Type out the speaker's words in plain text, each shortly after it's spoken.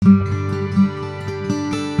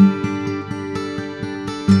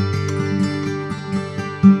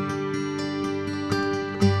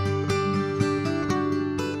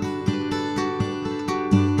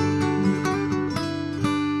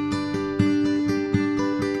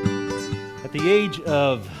the age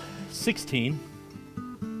of 16,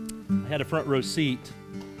 I had a front row seat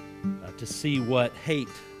to see what hate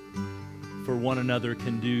for one another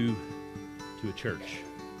can do to a church.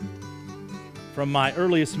 From my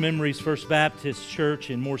earliest memories, First Baptist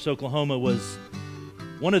Church in Morse, Oklahoma was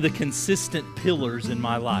one of the consistent pillars in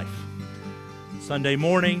my life. Sunday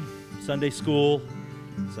morning, Sunday school,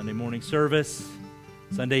 Sunday morning service,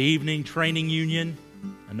 Sunday evening training union,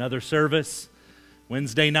 another service,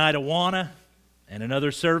 Wednesday night Awana, and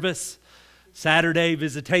another service, Saturday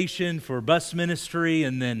visitation for bus ministry,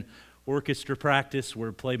 and then orchestra practice where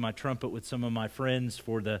I played my trumpet with some of my friends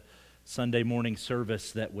for the Sunday morning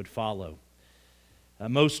service that would follow.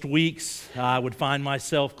 Most weeks I would find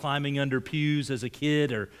myself climbing under pews as a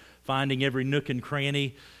kid or finding every nook and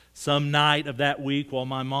cranny. Some night of that week while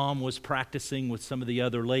my mom was practicing with some of the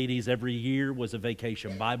other ladies, every year was a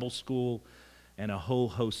vacation Bible school and a whole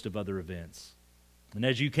host of other events. And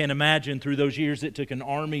as you can imagine, through those years it took an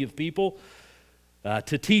army of people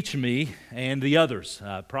to teach me and the others,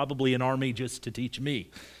 probably an army just to teach me.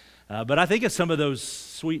 But I think of some of those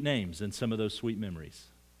sweet names and some of those sweet memories.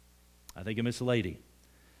 I think of Miss Lady.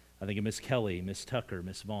 I think of Miss Kelly, Miss Tucker,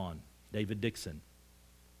 Miss Vaughn, David Dixon,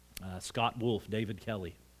 Scott Wolf, David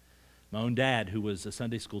Kelly. My own dad, who was a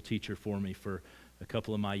Sunday school teacher for me for a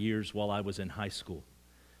couple of my years while I was in high school.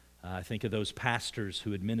 I think of those pastors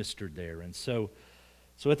who had ministered there. And so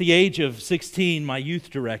at the age of 16, my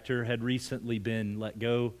youth director had recently been let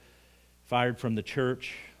go, fired from the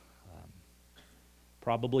church,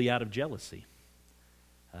 probably out of jealousy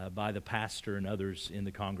by the pastor and others in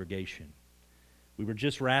the congregation. We were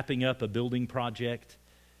just wrapping up a building project,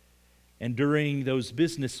 and during those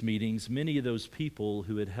business meetings, many of those people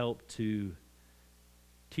who had helped to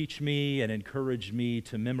teach me and encourage me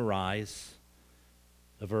to memorize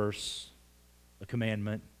a verse, a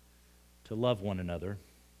commandment, to love one another,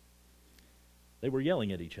 they were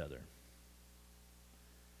yelling at each other.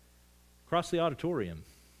 Across the auditorium,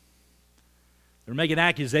 they were making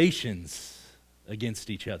accusations against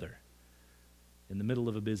each other in the middle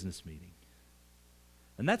of a business meeting.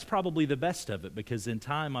 And that's probably the best of it, because in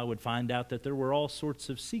time I would find out that there were all sorts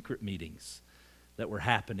of secret meetings that were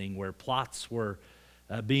happening where plots were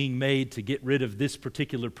being made to get rid of this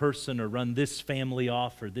particular person or run this family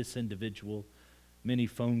off or this individual. Many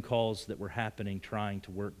phone calls that were happening trying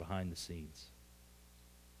to work behind the scenes.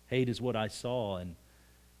 Hate is what I saw, and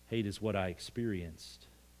hate is what I experienced.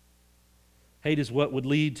 Hate is what would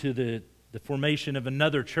lead to the formation of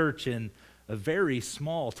another church in a very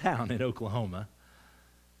small town in Oklahoma.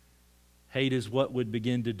 Hate is what would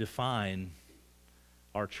begin to define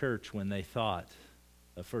our church when they thought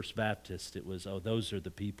of First Baptist. It was, those are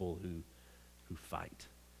the people who fight.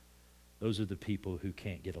 Those are the people who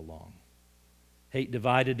can't get along. Hate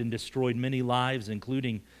divided and destroyed many lives,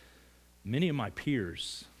 including many of my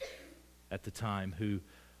peers at the time who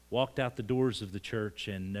walked out the doors of the church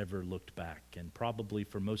and never looked back. And probably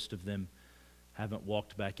for most of them haven't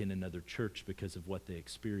walked back in another church because of what they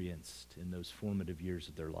experienced in those formative years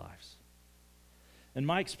of their lives. And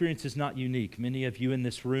my experience is not unique. Many of you in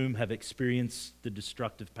this room have experienced the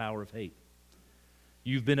destructive power of hate.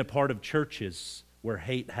 You've been a part of churches where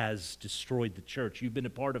hate has destroyed the church. You've been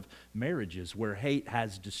a part of marriages where hate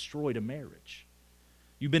has destroyed a marriage.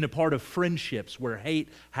 You've been a part of friendships where hate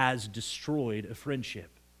has destroyed a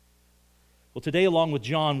friendship. Well, today, along with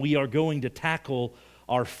John, we are going to tackle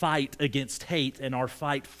our fight against hate and our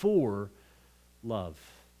fight for love.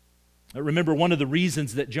 Remember, one of the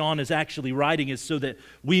reasons that John is actually writing is so that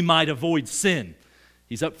we might avoid sin.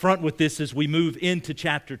 He's up front with this as we move into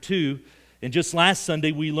chapter 2. And just last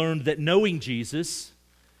Sunday, we learned that knowing Jesus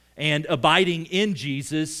and abiding in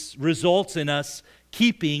Jesus results in us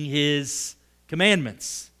keeping His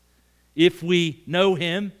commandments. If we know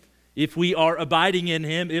Him, if we are abiding in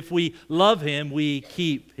Him, if we love Him, we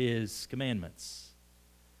keep His commandments.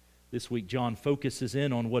 This week, John focuses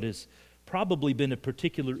in on what has probably been a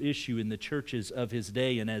particular issue in the churches of his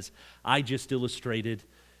day, and as I just illustrated,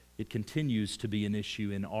 it continues to be an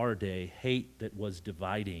issue in our day, hate that was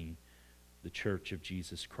dividing the church of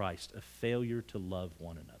Jesus Christ, a failure to love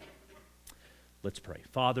one another. Let's pray.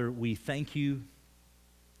 Father, we thank you.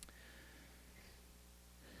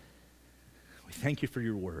 We thank you for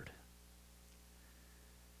your word.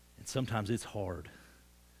 And sometimes it's hard.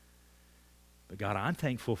 But God, I'm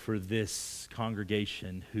thankful for this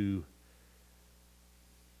congregation who's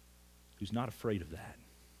not afraid of that.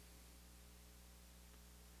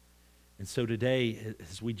 And so today,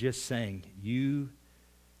 as we just sang, you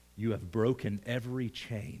have broken every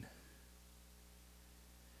chain.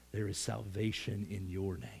 There is salvation in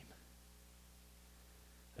your name.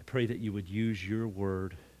 I pray that you would use your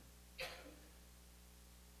word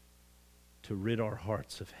to rid our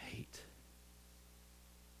hearts of hate,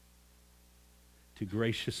 to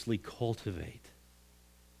graciously cultivate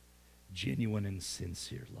genuine and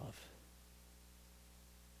sincere love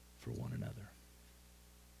for one another.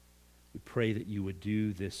 We pray that you would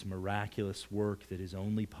do this miraculous work that is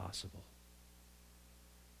only possible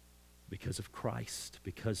because of Christ,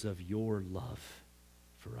 because of your love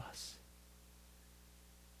for us.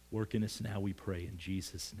 Work in us now, we pray, in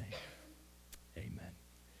Jesus' name. Amen.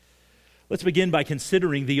 Let's begin by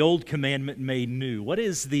considering the old commandment made new. What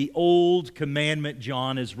is the old commandment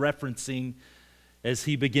John is referencing as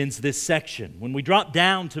he begins this section? When we drop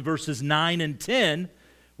down to verses 9 and 10,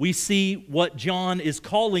 we see what John is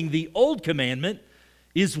calling the old commandment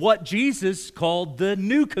is what Jesus called the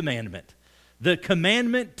new commandment, the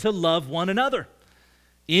commandment to love one another.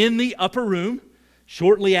 In the upper room,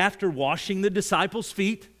 shortly after washing the disciples'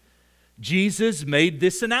 feet, Jesus made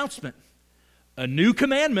this announcement: a new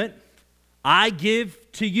commandment I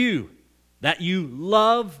give to you, that you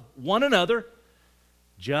love one another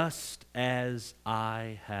just as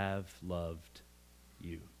I have loved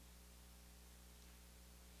you.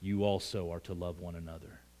 You also are to love one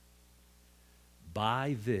another.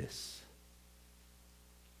 By this,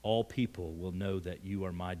 all people will know that you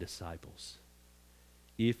are my disciples,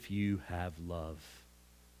 if you have love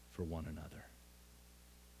for one another.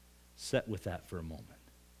 Sit with that for a moment.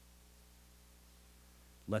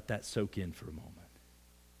 Let that soak in for a moment.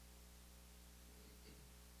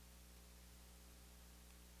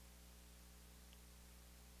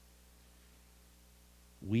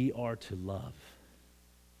 We are to love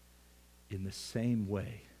in the same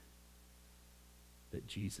way that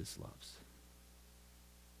Jesus loves.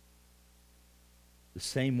 The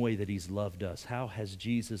same way that he's loved us. How has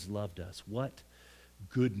Jesus loved us? What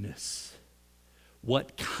goodness,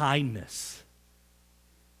 what kindness,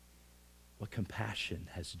 what compassion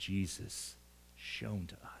has Jesus shown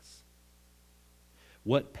to us?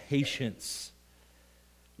 What patience,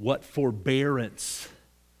 what forbearance,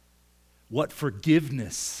 what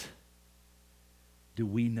forgiveness do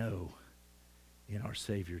we know in our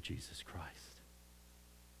Savior Jesus Christ?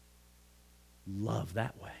 Love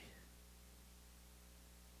that way.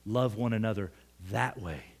 Love one another that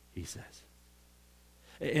way, he says.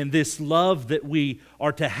 And this love that we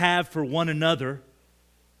are to have for one another,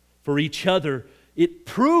 for each other, it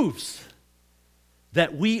proves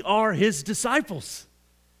that we are his disciples.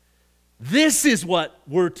 This is what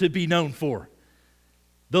we're to be known for.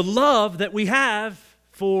 The love that we have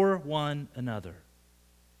for one another.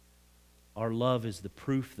 Our love is the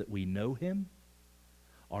proof that we know him.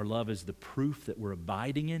 Our love is the proof that we're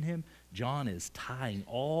abiding in him. John is tying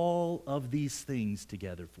all of these things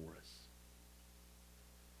together for us.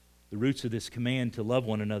 The roots of this command to love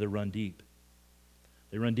one another run deep.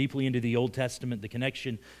 They run deeply into the Old Testament. The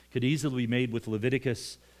connection could easily be made with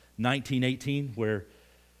Leviticus 19:18, where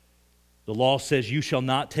the law says, you shall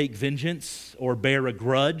not take vengeance or bear a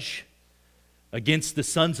grudge against the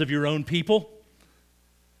sons of your own people,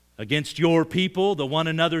 against your people, the one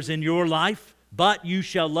another's in your life, but you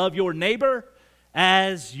shall love your neighbor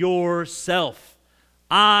as yourself.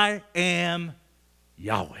 I am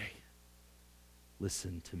Yahweh.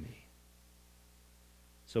 Listen to me.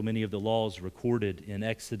 So many of the laws recorded in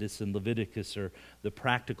Exodus and Leviticus are the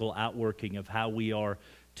practical outworking of how we are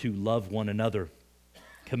to love one another.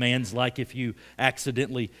 Commands like if you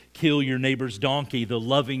accidentally kill your neighbor's donkey, the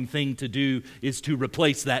loving thing to do is to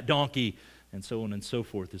replace that donkey, and so on and so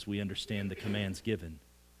forth as we understand the commands given.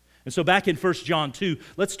 And so back in 1 John 2,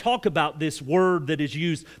 let's talk about this word that is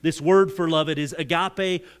used, this word for love. It is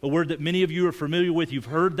agape, a word that many of you are familiar with. You've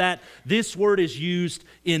heard that. This word is used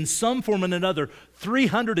in some form or another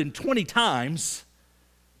 320 times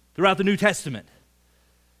throughout the New Testament.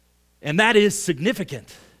 And that is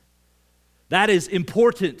significant. That is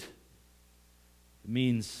important. It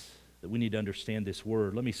means that we need to understand this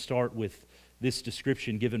word. Let me start with this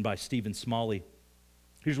description given by Stephen Smalley.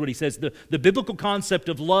 Here's what he says. The biblical concept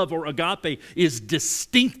of love, or agape, is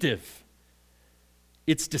distinctive.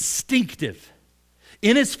 It's distinctive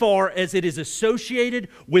in as far as it is associated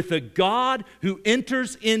with a God who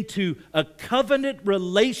enters into a covenant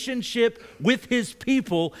relationship with his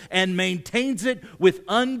people and maintains it with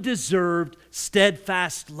undeserved,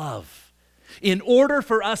 steadfast love. In order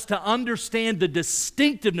for us to understand the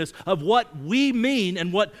distinctiveness of what we mean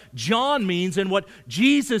and what John means and what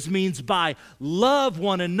Jesus means by love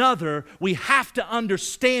one another, we have to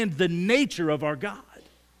understand the nature of our God.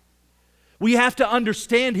 We have to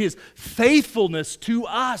understand his faithfulness to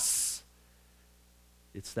us.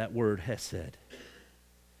 It's that word hesed.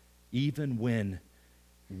 Even when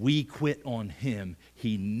we quit on him,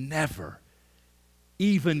 he never,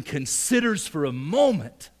 even considers for a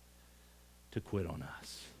moment to quit on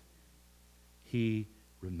us. He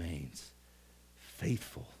remains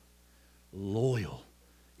faithful, loyal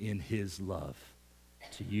in His love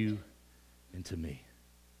to you and to me.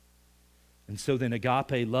 And so then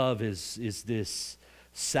agape love is this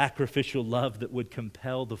sacrificial love that would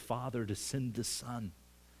compel the Father to send the Son.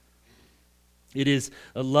 It is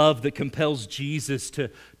a love that compels Jesus to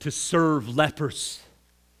serve lepers,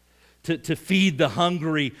 to feed the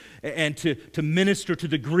hungry, and to minister to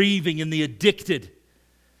the grieving and the addicted.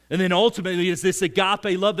 And then ultimately it's this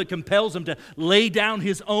agape love that compels Him to lay down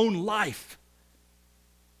His own life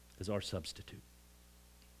as our substitute.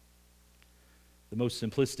 The most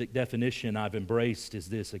simplistic definition I've embraced is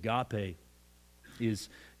this: agape is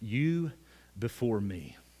you before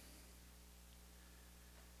me.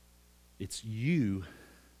 It's you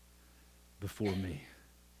before me.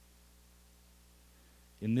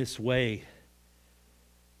 In this way,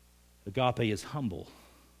 agape is humble.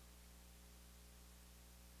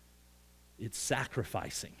 It's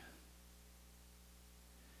sacrificing.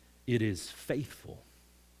 It is faithful.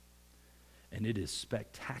 And it is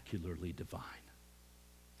spectacularly divine.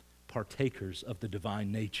 Partakers of the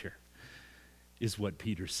divine nature is what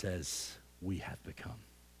Peter says we have become.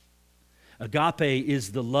 Agape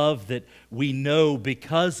is the love that we know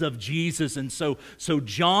because of Jesus. And so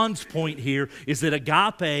John's point here is that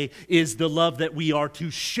agape is the love that we are to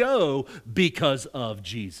show because of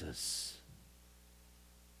Jesus.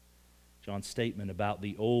 John's statement about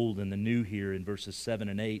the old and the new here in verses 7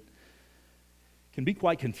 and 8 can be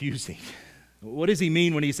quite confusing. What does he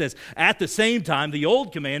mean when he says, at the same time, the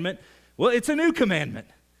old commandment, well, it's a new commandment.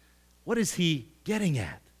 What is he getting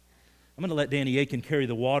at? I'm going to let Danny Aiken carry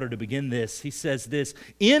the water to begin this. He says this: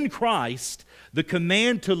 in Christ, the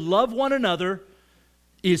command to love one another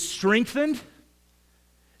is strengthened,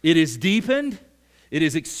 it is deepened, it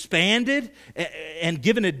is expanded, and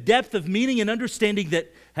given a depth of meaning and understanding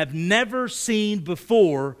that have never seen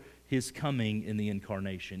before His coming in the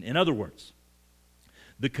incarnation. In other words,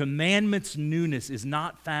 the commandment's newness is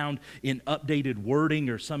not found in updated wording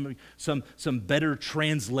or some better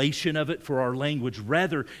translation of it for our language,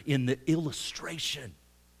 rather in the illustration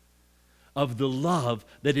of the love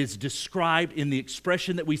that is described in the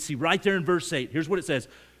expression that we see right there in verse 8. Here's what it says: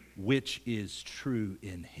 which is true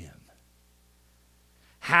in Him.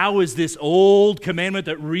 How is this old commandment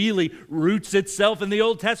that really roots itself in the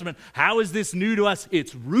Old Testament, how is this new to us?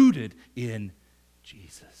 It's rooted in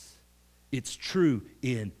Jesus. It's true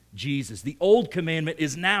in Jesus. The old commandment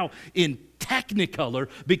is now in technicolor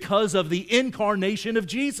because of the incarnation of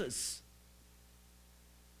Jesus.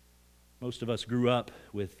 Most of us grew up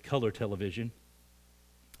with color television.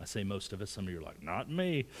 I say most of us. Some of you are like, not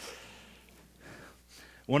me.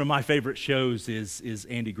 One of my favorite shows is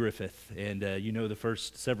Andy Griffith. And you know the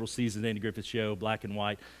first several seasons of Andy Griffith's show, black and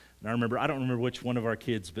white. And I don't remember which one of our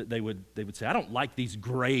kids, but they would say, I don't like these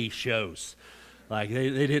gray shows. Like,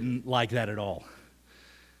 they didn't like that at all.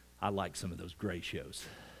 I like some of those gray shows.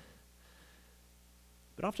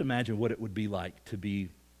 But I have to imagine what it would be like to be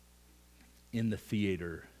in the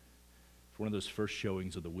theater for one of those first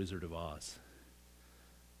showings of The Wizard of Oz.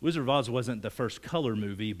 Wizard of Oz wasn't the first color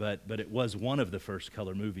movie, but it was one of the first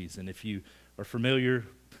color movies. And if you are familiar,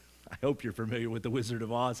 I hope you're familiar with The Wizard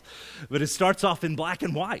of Oz, but it starts off in black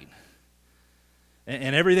and white.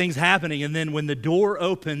 And everything's happening, and then when the door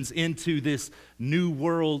opens into this new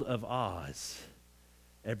world of Oz,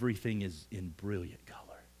 everything is in brilliant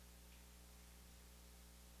color.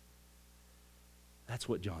 That's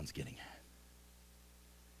what John's getting at.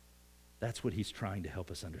 That's what he's trying to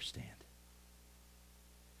help us understand.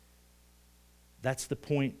 That's the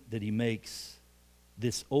point that he makes.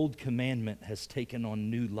 This old commandment has taken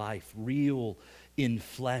on new life, real,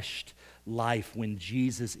 enfleshed life when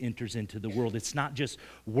Jesus enters into the world. It's not just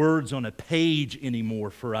words on a page anymore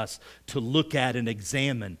for us to look at and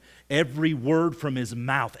examine. Every word from His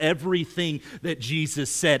mouth, everything that Jesus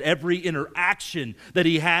said, every interaction that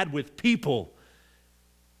He had with people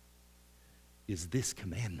is this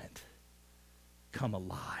commandment. Come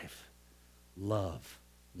alive. Love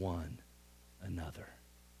one another.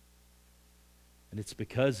 And it's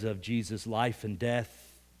because of Jesus' life and death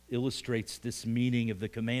illustrates this meaning of the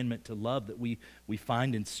commandment to love that we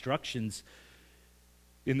find instructions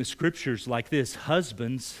in the Scriptures like this: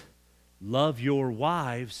 husbands, love your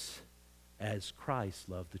wives as Christ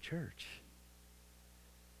loved the church.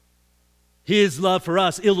 His love for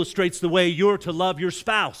us illustrates the way you're to love your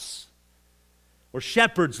spouse. Or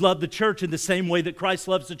shepherds love the church in the same way that Christ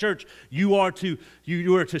loves the church. You are to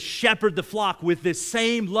shepherd the flock with this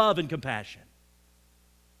same love and compassion.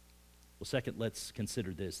 Well, second, let's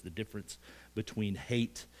consider this, the difference between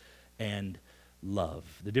hate and love.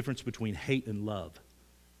 The difference between hate and love.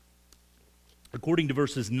 According to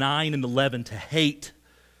verses 9 and 11, to hate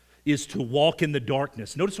is to walk in the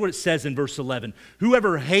darkness. Notice what it says in verse 11.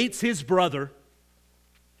 Whoever hates his brother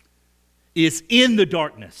is in the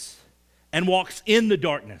darkness and walks in the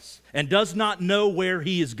darkness and does not know where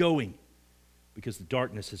he is going because the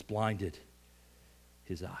darkness has blinded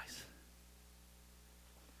his eyes.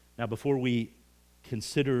 Now, before we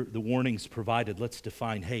consider the warnings provided, let's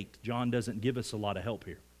define hate. John doesn't give us a lot of help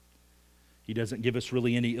here. He doesn't give us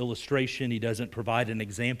really any illustration. He doesn't provide an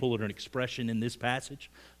example or an expression in this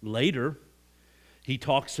passage. Later, he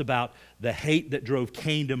talks about the hate that drove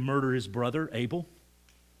Cain to murder his brother, Abel,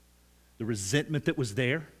 the resentment that was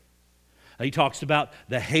there. He talks about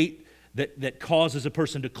the hate that causes a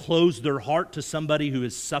person to close their heart to somebody who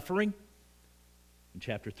is suffering. In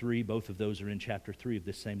chapter 3, both of those are in chapter 3 of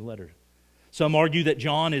this same letter. Some argue that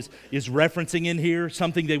John is referencing in here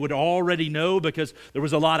something they would already know because there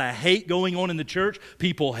was a lot of hate going on in the church.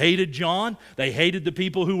 People hated John. They hated the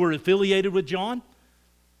people who were affiliated with John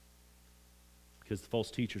because the false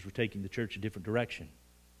teachers were taking the church a different direction.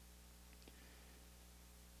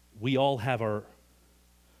 We all have our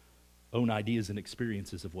own ideas and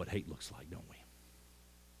experiences of what hate looks like, don't we?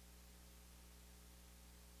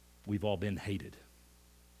 We've all been hated.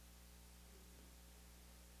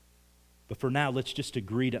 But for now, let's just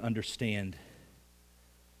agree to understand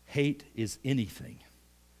hate is anything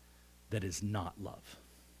that is not love.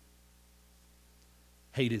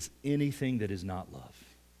 Hate is anything that is not love.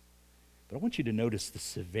 But I want you to notice the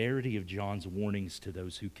severity of John's warnings to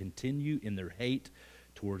those who continue in their hate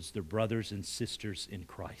towards their brothers and sisters in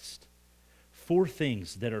Christ. 4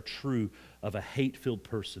 things that are true of a hate-filled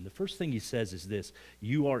person. The first thing he says is this: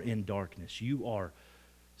 you are in darkness. You are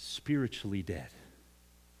spiritually dead.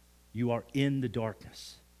 You are in the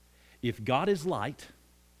darkness. If God is light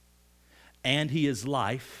and He is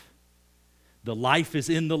life, the life is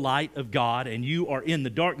in the light of God, and you are in the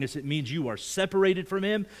darkness, it means you are separated from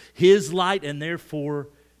Him, His light, and therefore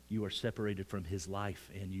you are separated from His life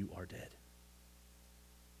and you are dead.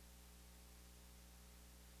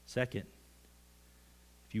 Second,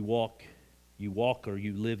 if you walk or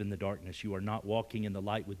you live in the darkness, you are not walking in the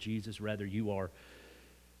light with Jesus. Rather, you are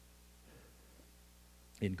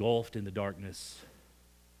engulfed in the darkness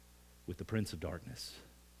with the Prince of Darkness.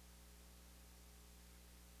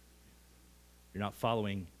 You're not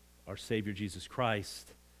following our Savior Jesus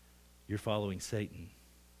Christ. You're following Satan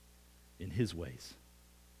in his ways.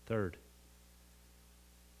 Third,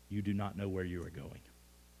 you do not know where you are going.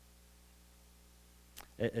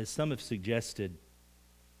 As some have suggested,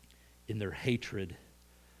 in their hatred,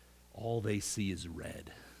 all they see is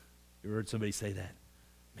red. You ever heard somebody say that?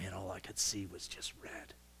 Man, all I could see was just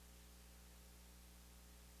red.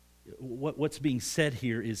 What's being said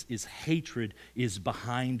here is hatred is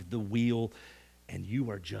behind the wheel, and you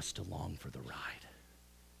are just along for the ride.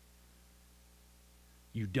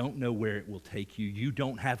 You don't know where it will take you. You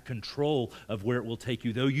don't have control of where it will take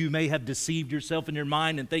you. Though you may have deceived yourself in your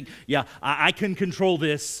mind and think, yeah, I can control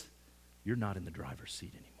this, you're not in the driver's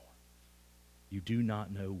seat anymore. You do not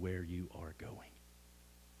know where you are going.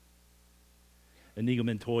 Inigo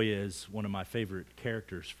Montoya is one of my favorite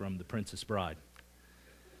characters from The Princess Bride.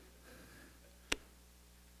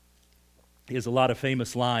 He has a lot of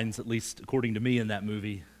famous lines, at least according to me, in that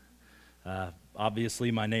movie.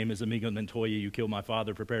 Obviously, my name is Inigo Montoya. You kill my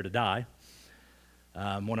father, prepare to die.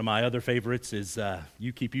 One of my other favorites is,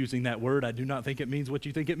 you keep using that word. I do not think it means what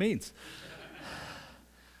you think it means.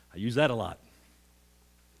 I use that a lot.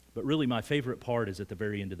 But really, my favorite part is at the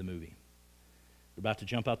very end of the movie. They're about to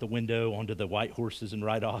jump out the window onto the white horses and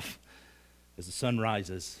ride off as the sun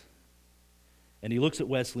rises. And he looks at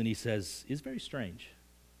Wesley and he says, "It's very strange."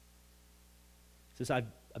 He says,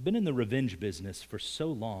 I've been in the revenge business for so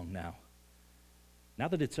long now. Now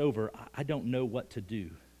that it's over, I don't know what to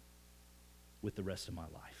do with the rest of my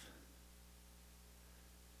life.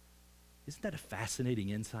 Isn't that a fascinating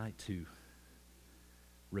insight to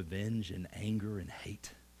revenge and anger and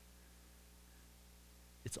hate?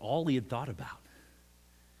 It's all he had thought about.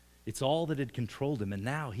 It's all that had controlled him, and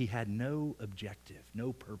now he had no objective,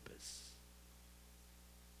 no purpose.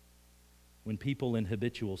 When people in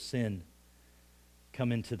habitual sin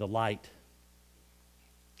come into the light,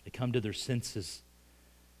 they come to their senses,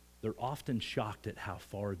 they're often shocked at how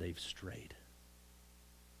far they've strayed.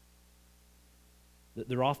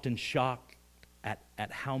 They're often shocked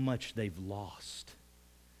at how much they've lost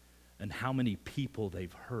and how many people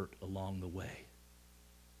they've hurt along the way.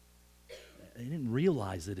 They didn't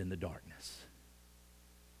realize it in the darkness.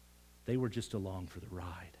 They were just along for the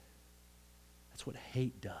ride. That's what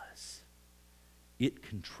hate does. It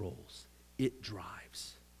controls. It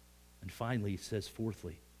drives. And finally, he says,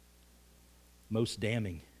 fourthly, most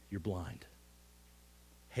damning, you're blind.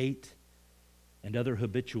 Hate and other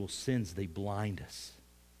habitual sins, they blind us.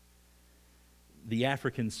 The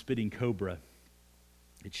African spitting cobra,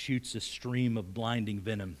 it shoots a stream of blinding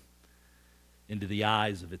venom into the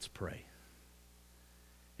eyes of its prey.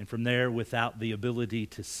 And from there, without the ability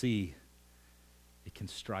to see, it can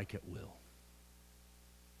strike at will.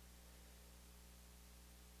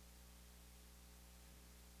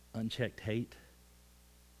 Unchecked hate,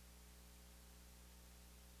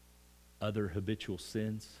 other habitual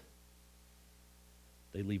sins,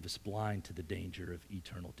 they leave us blind to the danger of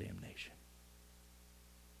eternal damnation.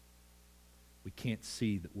 We can't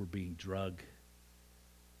see that we're being drugged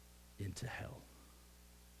into hell.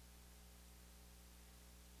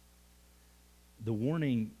 The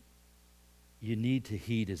warning you need to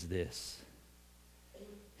heed is this: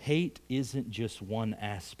 hate isn't just one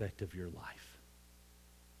aspect of your life.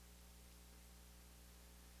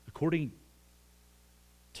 According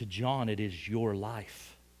to John, it is your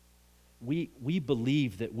life. We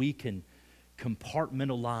believe that we can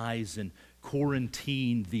compartmentalize and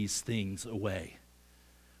quarantine these things away.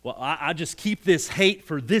 Well, I just keep this hate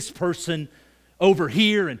for this person over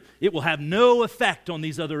here, and it will have no effect on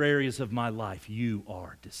these other areas of my life. You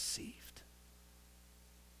are deceived.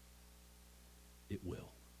 It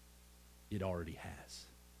will. It already has.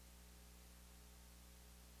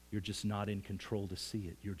 You're just not in control to see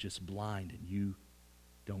it. You're just blind, and you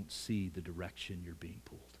don't see the direction you're being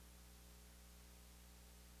pulled.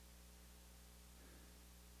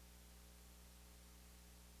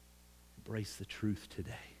 Embrace the truth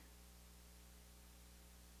today.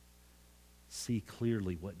 See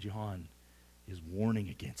clearly what John is warning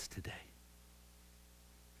against today.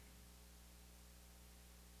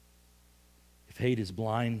 If hate is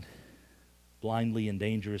blindly and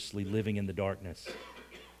dangerously living in the darkness,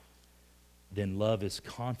 then love is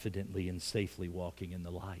confidently and safely walking in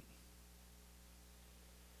the light.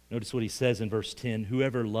 Notice what he says in verse 10,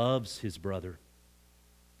 whoever loves his brother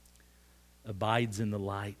abides in the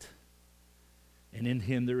light, and in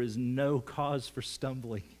him there is no cause for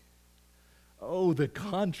stumbling. Oh, the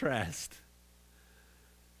contrast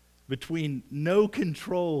between no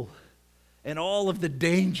control and all of the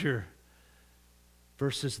danger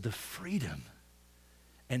versus the freedom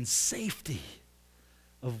and safety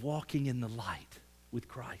of walking in the light with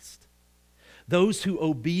Christ. Those who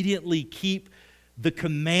obediently keep the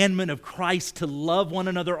commandment of Christ to love one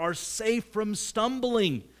another are safe from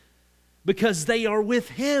stumbling because they are with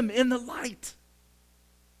Him in the light.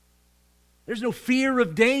 There's no fear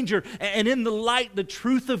of danger. And in the light, the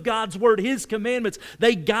truth of God's Word, His commandments,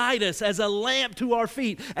 they guide us as a lamp to our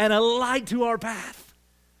feet and a light to our path.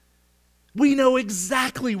 We know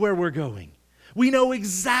exactly where we're going. We know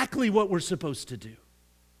exactly what we're supposed to do.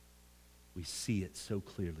 We see it so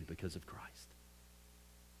clearly because of Christ.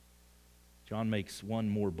 John makes one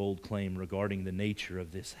more bold claim regarding the nature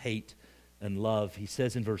of this hate and love. He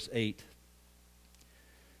says in verse 8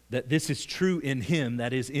 that this is true in Him,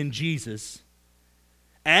 that is, in Jesus,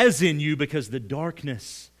 as in you, because the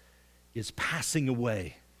darkness is passing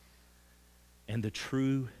away and the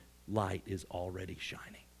true light is already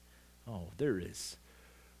shining. Oh, there is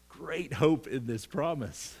great hope in this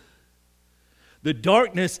promise. The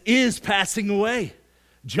darkness is passing away.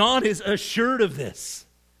 John is assured of this.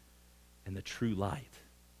 And the true light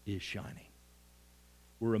is shining.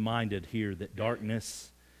 We're reminded here that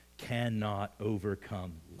darkness cannot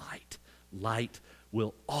overcome light. Light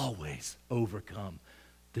will always overcome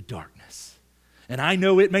the darkness. And I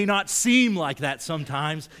know it may not seem like that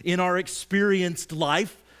sometimes in our experienced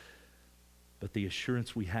life, but the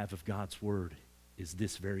assurance we have of God's Word is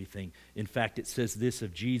this very thing. In fact, it says this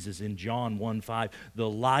of Jesus in John 1:5, the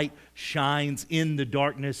light shines in the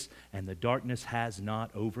darkness, and the darkness has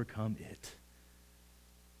not overcome it.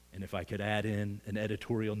 And if I could add in an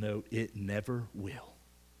editorial note, it never will.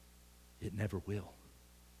 It never will.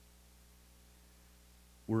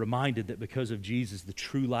 We're reminded that because of Jesus, the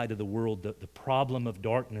true light of the world, the problem of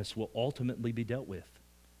darkness will ultimately be dealt with.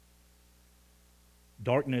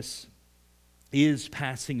 Darkness is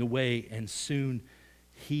passing away, and soon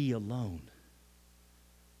He alone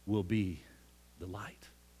will be the light.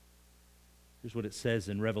 Here's what it says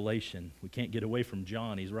in Revelation. We can't get away from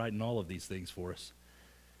John. He's writing all of these things for us.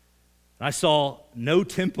 I saw no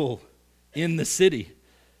temple in the city,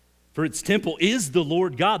 for its temple is the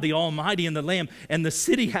Lord God, the Almighty, and the Lamb, and the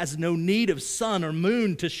city has no need of sun or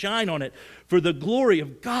moon to shine on it, for the glory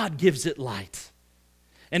of God gives it light,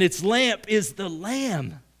 and its lamp is the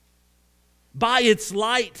Lamb. By its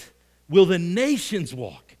light will the nations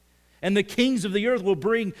walk, and the kings of the earth will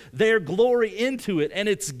bring their glory into it, and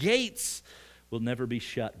its gates will never be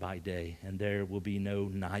shut by day, and there will be no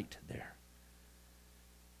night there.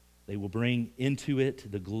 They will bring into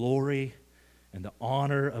it the glory and the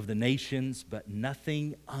honor of the nations, but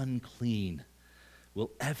nothing unclean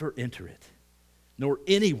will ever enter it, nor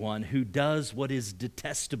anyone who does what is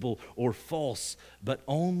detestable or false, but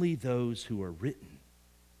only those who are written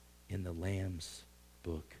in the Lamb's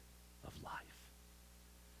book of life.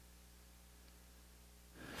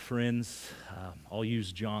 Friends, I'll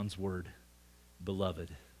use John's word,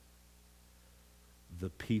 beloved, the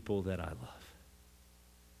people that I love.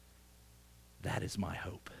 That is my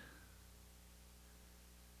hope.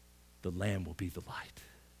 The Lamb will be the light.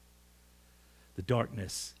 The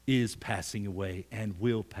darkness is passing away and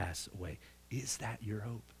will pass away. Is that your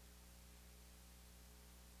hope?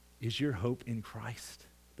 Is your hope in Christ,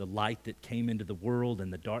 the light that came into the world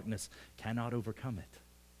and the darkness cannot overcome it?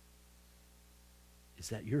 Is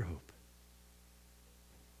that your hope?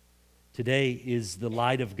 Today is the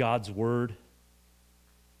light of God's word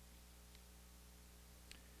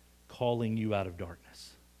calling you out of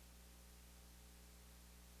darkness.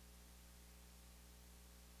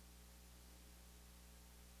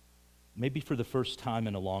 Maybe for the first time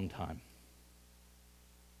in a long time,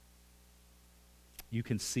 you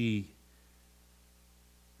can see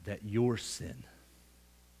that your sin,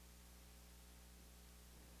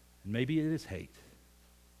 and maybe it is hate,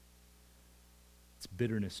 it's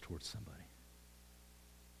bitterness towards somebody.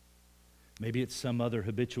 Maybe it's some other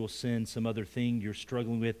habitual sin, some other thing you're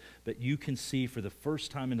struggling with, but you can see for the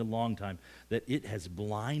first time in a long time that it has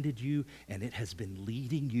blinded you and it has been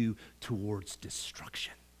leading you towards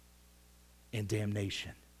destruction and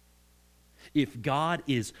damnation. If God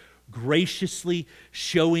is graciously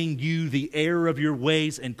showing you the error of your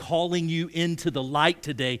ways and calling you into the light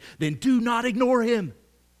today, then do not ignore Him.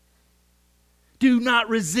 Do not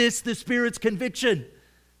resist the Spirit's conviction.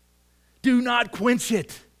 Do not quench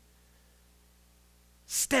it.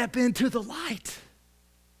 Step into the light.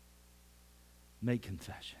 Make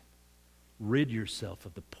confession. Rid yourself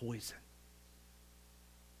of the poison.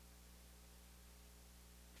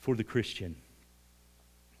 For the Christian,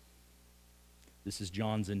 this is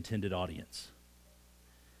John's intended audience.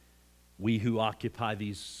 We who occupy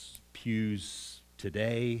these pews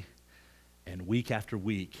today and week after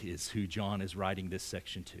week is who John is writing this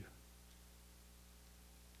section to.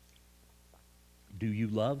 Do you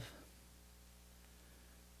love?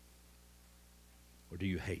 Or do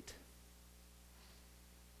you hate?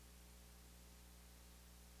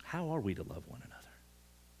 How are we to love one another?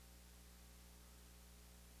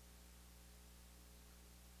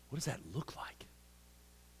 What does that look like?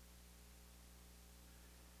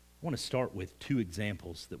 I want to start with two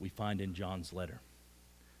examples that we find in John's letter.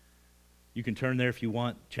 You can turn there if you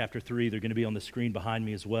want. Chapter 3, they're going to be on the screen behind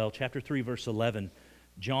me as well. Chapter 3, verse 11,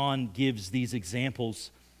 John gives these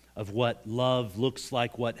examples of what love looks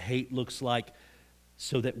like, what hate looks like,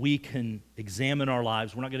 so that we can examine our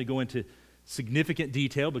lives. We're not going to go into significant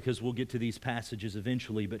detail because we'll get to these passages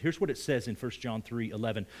eventually, but here's what it says in 1 John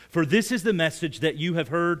 3:11. For this is the message that you have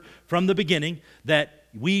heard from the beginning, that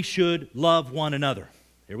we should love one another.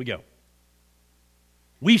 Here we go.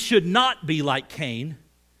 We should not be like Cain,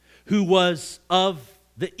 who was of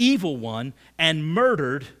the evil one and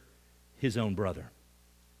murdered his own brother.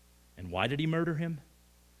 And why did he murder him?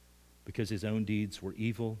 Because his own deeds were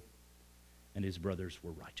evil and his brothers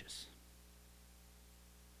were righteous.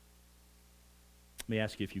 Let me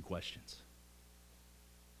ask you a few questions.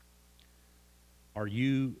 Are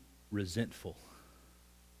you resentful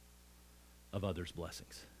of others'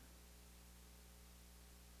 blessings?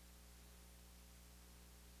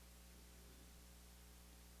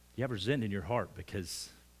 You have resentment in your heart because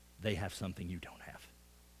they have something you don't have.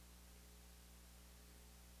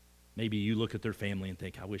 Maybe you look at their family and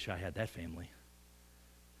think, I wish I had that family.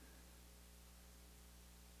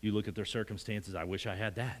 You look at their circumstances, I wish I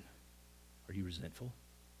had that. Are you resentful?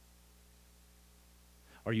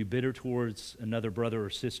 Are you bitter towards another brother or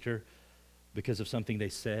sister because of something they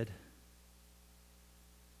said?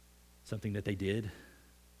 Something that they did?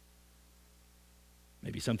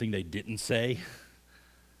 Maybe something they didn't say?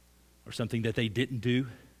 Or something that they didn't do?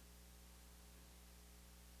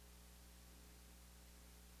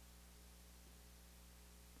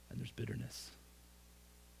 And there's bitterness.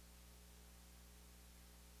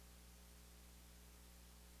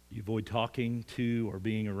 Do you avoid talking to or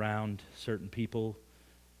being around certain people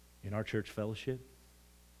in our church fellowship?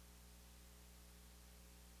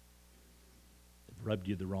 They've rubbed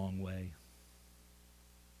you the wrong way.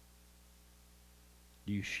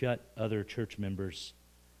 Do you shut other church members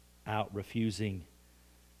out, refusing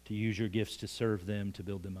to use your gifts to serve them, to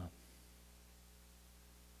build them up.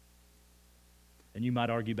 And you might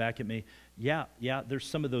argue back at me, yeah, there's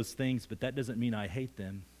some of those things, but that doesn't mean I hate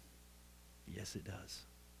them. Yes, it does.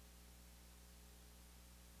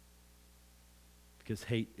 Because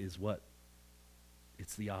hate is what?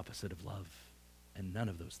 It's the opposite of love. And none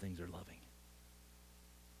of those things are loving.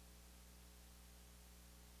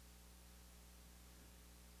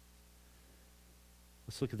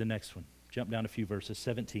 Let's look at the next one. Jump down a few verses.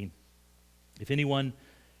 17. If anyone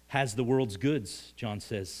has the world's goods, John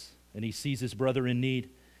says, and he sees his brother in need,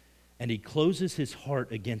 and he closes his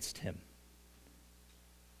heart against him,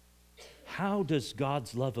 how does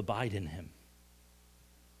God's love abide in him?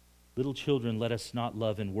 Little children, let us not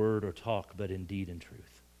love in word or talk, but in deed and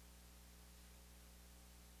truth.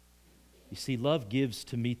 You see, love gives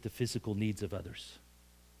to meet the physical needs of others.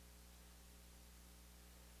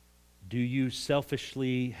 Do you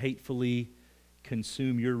selfishly, hatefully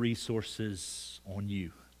consume your resources on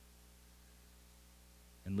you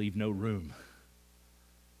and leave no room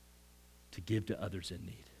to give to others in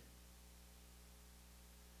need?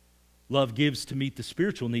 Love gives to meet the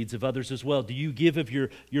spiritual needs of others as well. Do you give of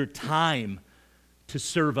your time to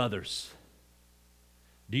serve others?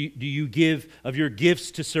 Do you give of your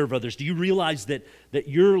gifts to serve others? Do you realize that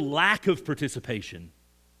your lack of participation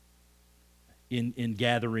in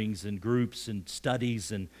gatherings and groups and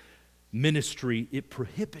studies and ministry, it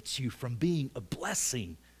prohibits you from being a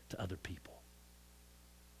blessing to other people?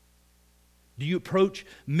 Do you approach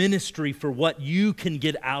ministry for what you can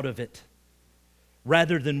get out of it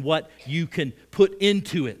rather than what you can put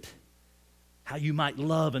into it, how you might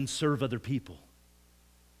love and serve other people?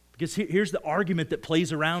 Because here's the argument that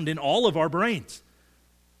plays around in all of our brains.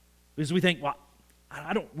 Because we think, well,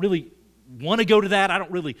 I don't really want to go to that. I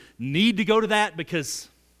don't really need to go to that because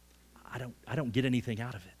I don't get anything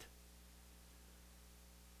out of it.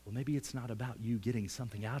 Well, maybe it's not about you getting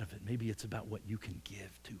something out of it. Maybe it's about what you can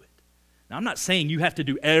give to it. Now, I'm not saying you have to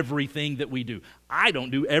do everything that we do. I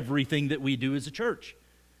don't do everything that we do as a church.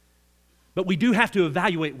 But we do have to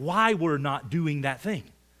evaluate why we're not doing that thing.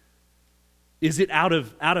 Is it out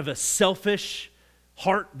of a selfish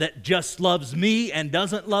heart that just loves me and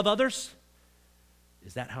doesn't love others?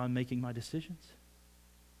 Is that how I'm making my decisions?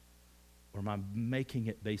 Or am I making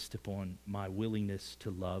it based upon my willingness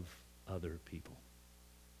to love other people?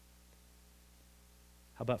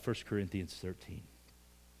 How about 1 Corinthians 13?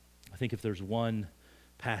 I think if there's one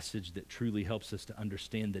passage that truly helps us to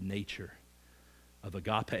understand the nature of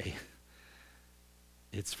agape,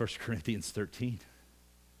 it's 1 Corinthians 13.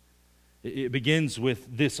 It begins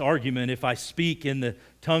with this argument: if I speak in the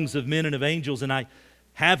tongues of men and of angels and I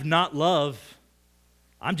have not love,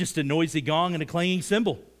 I'm just a noisy gong and a clanging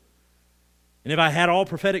cymbal. And if I had all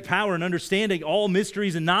prophetic power and understanding, all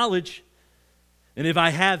mysteries and knowledge, and if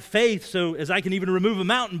I have faith so as I can even remove a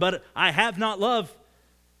mountain, but I have not love,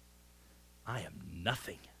 I am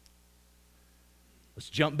nothing. Let's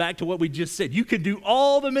jump back to what we just said. You can do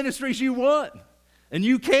all the ministries you want, and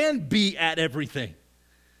you can be at everything.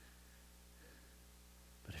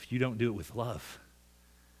 But if you don't do it with love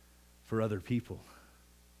for other people,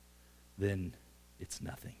 then it's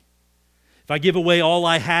nothing. If I give away all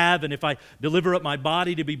I have, and if I deliver up my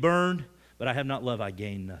body to be burned, but I have not love, I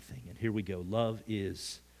gain nothing. And here we go. Love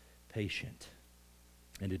is patient,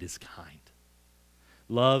 and it is kind.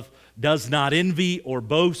 Love does not envy or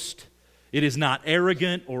boast. It is not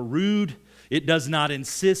arrogant or rude. It does not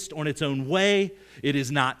insist on its own way. It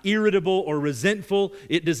is not irritable or resentful.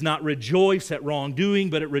 It does not rejoice at wrongdoing,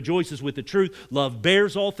 but it rejoices with the truth. Love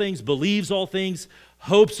bears all things, believes all things,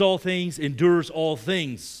 hopes all things, endures all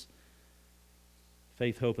things.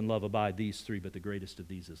 Faith, hope, and love abide, these three, but the greatest of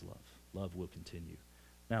these is love. Love will continue.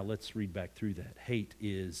 Now let's read back through that. Hate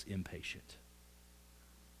is impatient.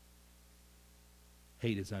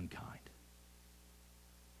 Hate is unkind.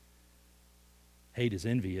 Hate is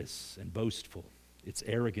envious and boastful. It's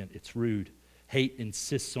arrogant. It's rude. Hate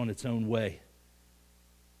insists on its own way.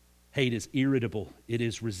 Hate is irritable. It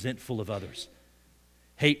is resentful of others.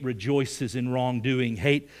 Hate rejoices in wrongdoing.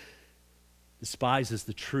 Hate despises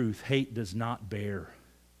the truth. Hate does not bear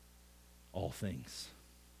all things.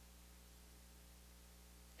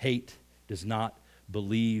 Hate does not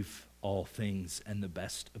believe all things and the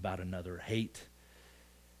best about another. Hate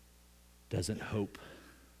doesn't hope.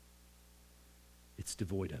 It's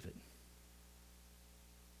devoid of it.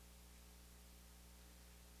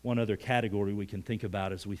 One other category we can think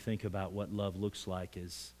about as we think about what love looks like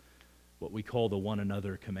is what we call the one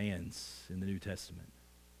another commands in the New Testament.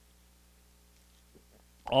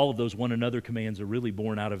 All of those one another commands are really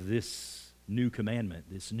born out of this new commandment,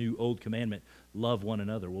 this new old commandment, love one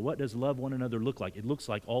another. Well, what does love one another look like? It looks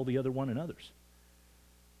like all the other one another's.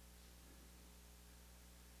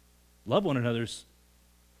 Love one another's,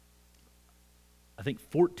 I think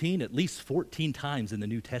at least 14 times in the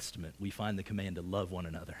New Testament, we find the command to love one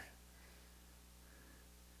another.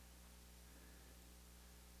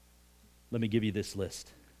 Let me give you this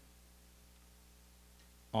list.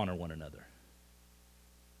 Honor one another.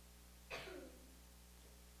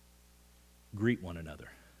 Greet one another.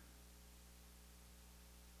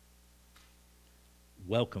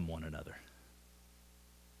 Welcome one another.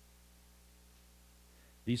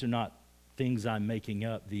 These are not things I'm making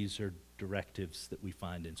up. These are directives that we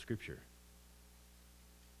find in Scripture.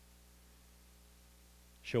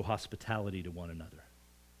 Show hospitality to one another.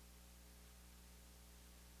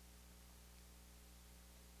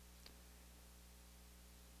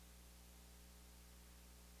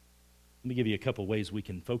 Let me give you a couple ways we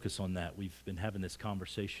can focus on that. We've been having this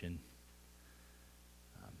conversation.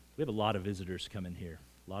 We have a lot of visitors coming here,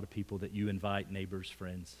 a lot of people that you invite, neighbors,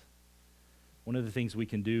 friends. One of the things we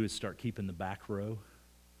can do is start keeping the back row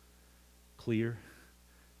clear,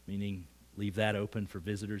 meaning leave that open for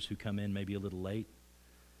visitors who come in maybe a little late.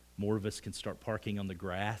 More of us can start parking on the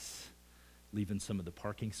grass, leaving some of the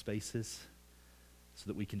parking spaces so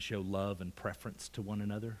that we can show love and preference to one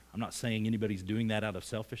another. I'm not saying anybody's doing that out of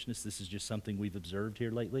selfishness. This is just something we've observed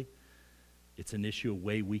here lately. It's an issue, a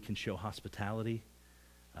way we can show hospitality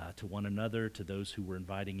to one another, to those who we're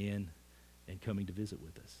inviting in and coming to visit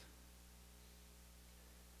with us.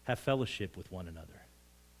 Have fellowship with one another.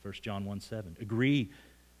 1 John 1:7. Agree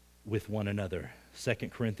with one another.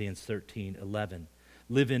 2 Corinthians 13:11.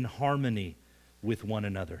 Live in harmony with one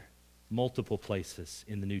another. Multiple places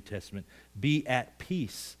in the New Testament. Be at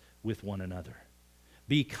peace with one another.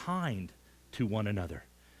 Be kind to one another.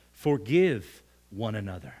 Forgive one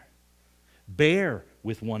another. Bear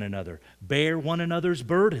with one another. Bear one another's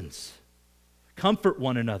burdens. Comfort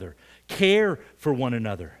one another. Care for one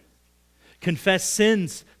another. Confess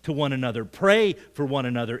sins to one another. Pray for one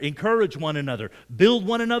another. Encourage one another. Build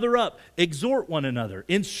one another up. Exhort one another.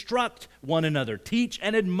 Instruct one another. Teach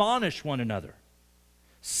and admonish one another.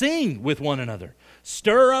 Sing with one another.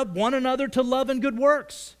 Stir up one another to love and good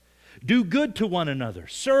works. Do good to one another.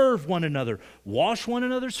 Serve one another. Wash one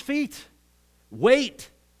another's feet. Wait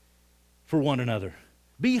for one another.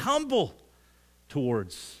 Be humble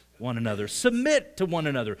towards one another. Submit to one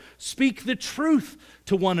another. Speak the truth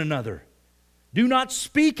to one another. Do not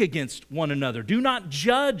speak against one another. Do not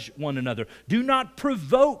judge one another. Do not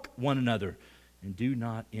provoke one another. And do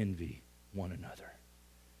not envy one another.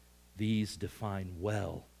 These define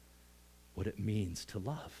well what it means to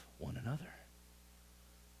love one another.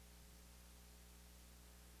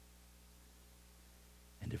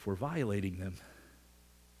 And if we're violating them,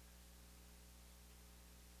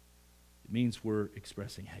 it means we're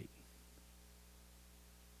expressing hate.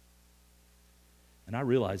 And I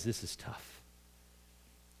realize this is tough.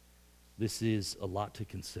 This is a lot to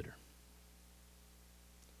consider.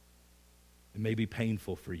 It may be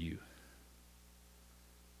painful for you.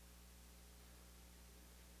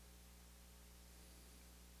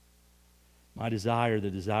 My desire,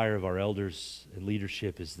 the desire of our elders and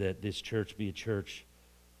leadership, is that this church be a church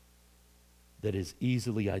that is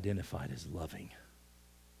easily identified as loving.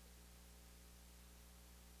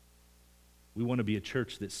 We want to be a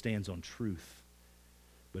church that stands on truth.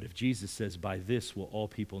 But if Jesus says, by this will all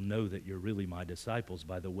people know that you're really my disciples,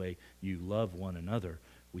 by the way you love one another,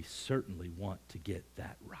 we certainly want to get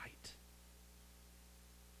that right.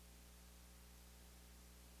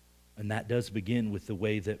 And that does begin with the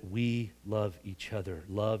way that we love each other.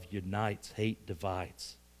 Love unites, hate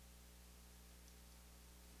divides.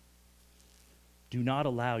 Do not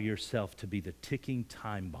allow yourself to be the ticking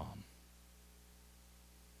time bomb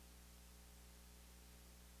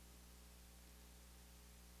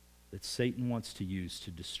that Satan wants to use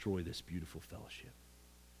to destroy this beautiful fellowship.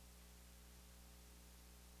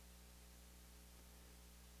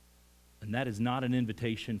 And that is not an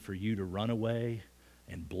invitation for you to run away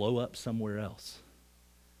and blow up somewhere else.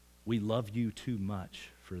 We love you too much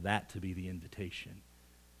for that to be the invitation.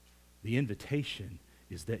 The invitation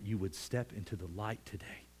is that you would step into the light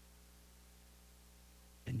today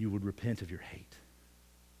and you would repent of your hate.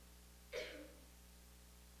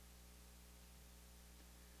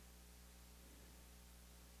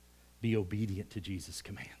 Be obedient to Jesus'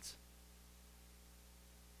 commands.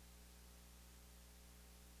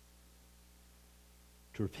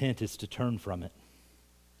 To repent is to turn from it.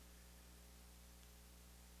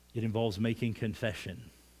 It involves making confession.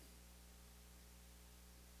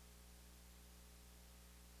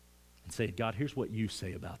 And say, God, here's what you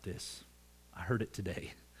say about this. I heard it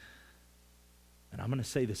today. And I'm going to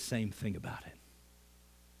say the same thing about it.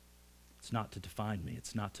 It's not to define me.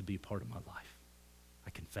 It's not to be a part of my life. I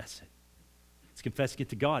confess it. It's confessing it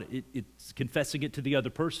to God. It's confessing it to the other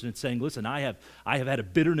person and saying, listen, I have had a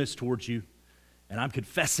bitterness towards you, and I'm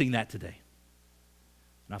confessing that today.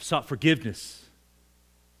 And I've sought forgiveness.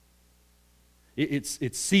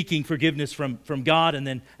 It's seeking forgiveness from God and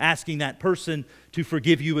then asking that person to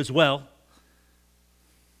forgive you as well.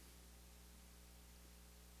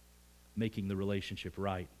 Making the relationship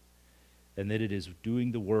right. And that it is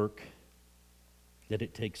doing the work that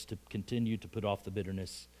it takes to continue to put off the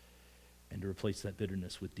bitterness and to replace that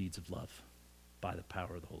bitterness with deeds of love by the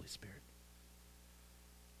power of the Holy Spirit.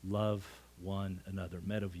 Love one another.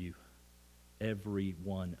 Met of you, every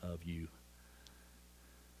one of you.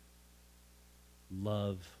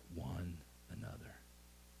 Love one another.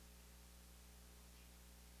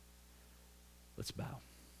 Let's bow.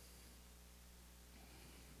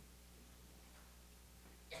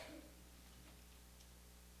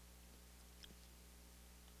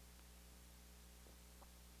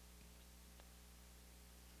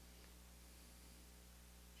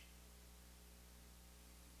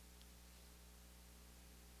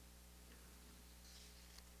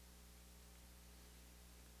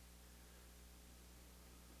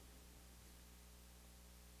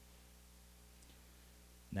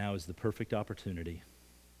 Now is the perfect opportunity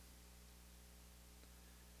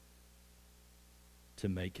to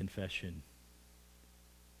make confession,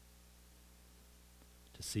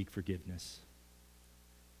 to seek forgiveness,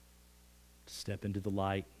 to step into the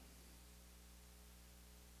light,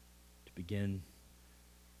 to begin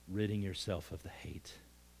ridding yourself of the hate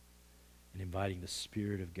and inviting the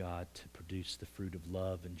Spirit of God to produce the fruit of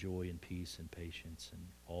love and joy and peace and patience and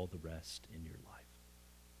all the rest in your life.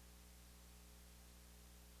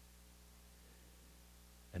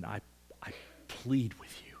 And I plead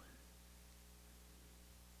with you,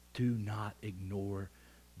 do not ignore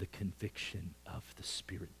the conviction of the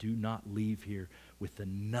Spirit. Do not leave here with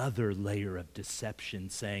another layer of deception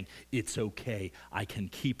saying, it's okay, I can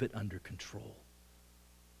keep it under control.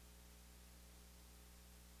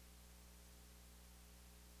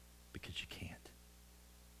 Because you can't.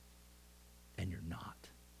 And you're not.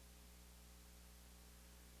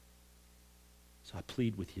 So I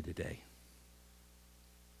plead with you today.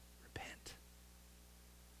 Repent.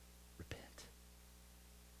 Repent.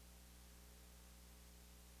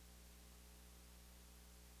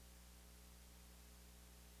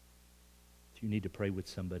 If you need to pray with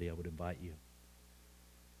somebody, I would invite you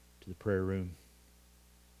to the prayer room.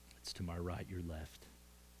 It's to my right, your left.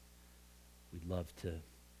 We'd love to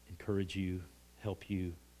encourage you, help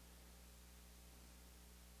you.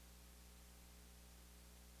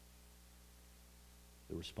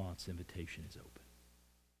 The response invitation is open.